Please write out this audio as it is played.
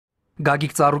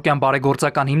Գագիկ Ծառուկյան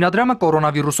բարեգործական հիմնադրամը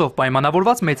կորոնավիրուսով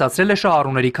պայմանավորված մեծացրել է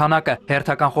շահառուների քանակը։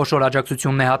 Հերթական խոշոր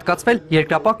աջակցությունն է հատկացվել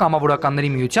Երկրապահ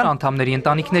կամավորականների միության անդամների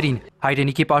ընտանիքներին։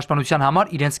 Հայրենիքի պաշտպանության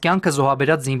համար իրենց կյանքը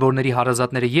զոհաբերած զինվորների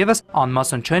հարազատները ևս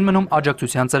անմասն չեն մնում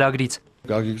աջակցության ծրագրից։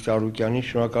 Գագիկ Ծառուկյանին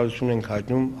շնորհակալություն ենք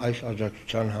հայտնում այս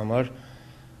աջակցության համար,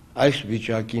 այս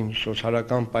վիճակին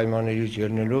սոցիալական պայմաններից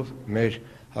ելնելով մեր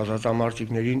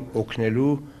հազատամարտիկներին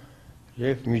օգնելու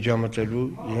և միջամտելու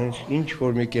իրենց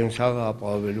ինչ-որ մի կենցաղը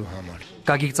ապահովելու համար։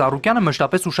 Գագիկ Ծառուկյանը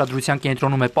մշտապես ուշադրության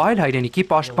կենտրոնում է պահել հայրենիքի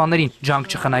պաշտպաններին,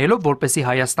 ջանք չխնայելով, որպեսզի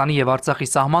Հայաստանի և Արցախի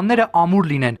սահմանները ամուր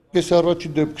լինեն։ Ես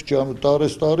առաջին դեպքը չեմ,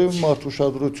 տարեստարի մարդ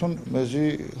ուշադրություն մեզի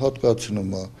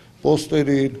հատկացնում է։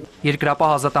 Պոստերին։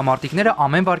 Երկրապահ հազատամարտիկները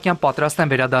ամեն վայրկյան պատրաստ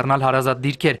են վերադառնալ հարազատ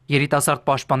դիրքեր, երիտասարդ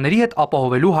պաշտպանների հետ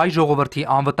ապահովելու հայ ժողովրդի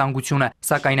անվտանգությունը,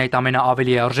 սակայն այդ ամենը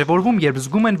ավելի է արժևորվում, երբ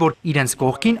զգում են, որ իրենց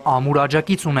կողքին ամուր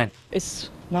աջակից ունեն։ Այս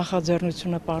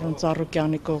նախաձեռնությունը պարոն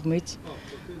Ծառուկյանի կողմից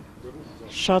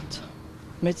շատ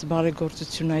մեծ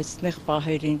բարեգործություն է այս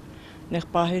նեղ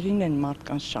պահերին են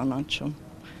մարդկանց ճանաչում։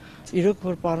 Իրոք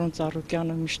որ պարոն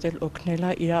Ծառուկյանը միշտ էլ օգնել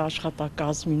է իր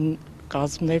աշխատակազմին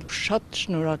կազմներ, շատ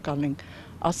շնորհակալ ենք։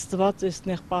 Աստված այս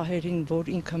նեղ պահերին,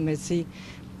 որ ինքը մեզի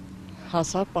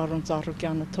հասավ պարոն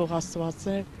Ծառուկյանը, թող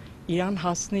Աստվածը իրան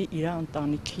հասնի իր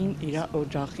ընտանիքին, իր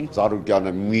օջախին։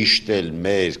 Ծառուկյանը միշտ էլ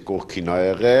մեր կողքին ա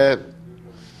եղել,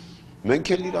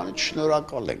 մենք էլ իրանից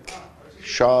շնորհակալ ենք։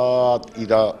 Շատ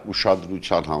իր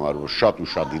ուշադրության համար, որ շատ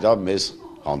ուշադիր է մեզ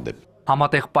հանդեպ։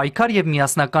 Համատեղ պայքար և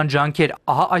միասնական ջանքեր,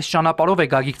 ահա այս ճանապարհով է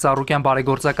Գագիկ Ծառուկյան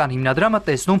բարեգործական հիմնադրամը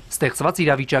տեսնում ստեղծված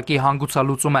իրավիճակի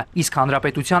հանգուցալուծումը, իսկ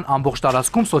հանրապետության ամբողջ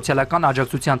տարածքում սոցիալական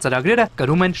աջակցության ծրագրերը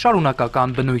կրում են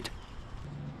շարունակական բնույթ։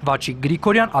 Վաչիկ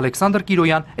Գրիգորյան, Ալեքսանդր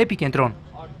Կիրոյան, Էպիկենտրոն։